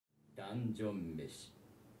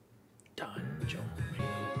Dungeon.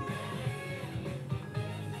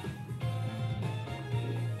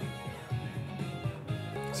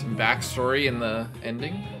 Some backstory in the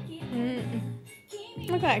ending.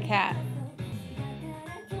 Look at that cat.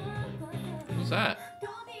 Who's that?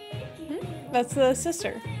 That's the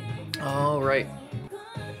sister. Oh, right.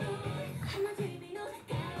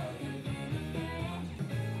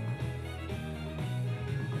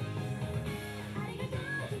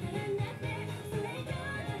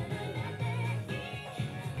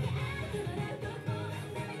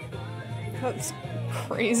 That's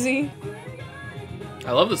crazy.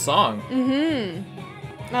 I love the song.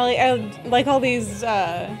 I like all these,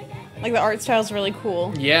 like the art style's really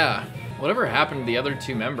cool. Yeah. Whatever happened to the other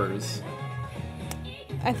two members?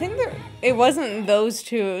 I think it wasn't those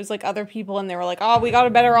two, it was like other people, and they were like, oh, we got a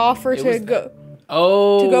better offer to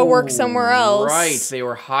go work somewhere else. Right, they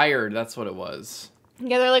were hired, that's what it was.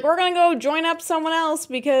 Yeah, they're like, we're gonna go join up someone else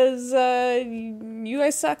because you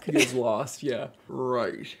guys suck. You guys lost, yeah.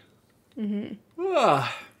 Right.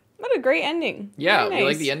 What a great ending. Yeah, Very you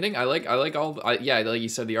nice. like the ending? I like all. Yeah, like you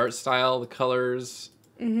said, the art style, the colors.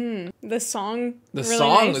 The song. The really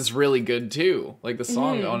song nice. was really good too. Like the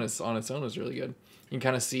song on its own was really good. You can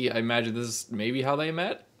kind of see. I imagine this is maybe how they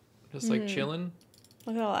met, just like chilling.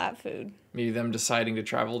 Look at all that food. Maybe them deciding to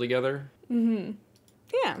travel together.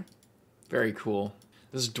 Yeah. Very cool.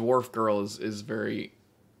 This dwarf girl is very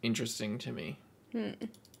interesting to me.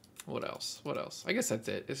 What else? What else? I guess that's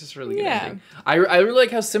it. It's just really good ending. I really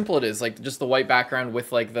like how simple it is. Like just the white background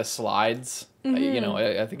with like the slides. You know,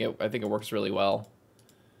 I think it works really well.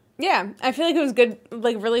 Yeah, I feel like it was good,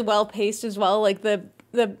 like really well paced as well. Like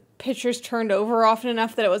the pictures turned over often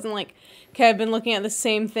enough that it wasn't like, okay, I've been looking at the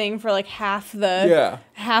same thing for like half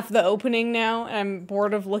the opening now, and I'm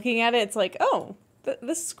bored of looking at it. It's like, oh,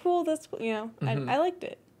 this is cool. That's cool. You know, I liked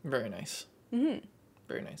it. Very nice.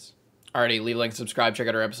 Very nice. Alrighty, leave a like, subscribe, check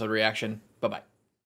out our episode reaction. Bye-bye.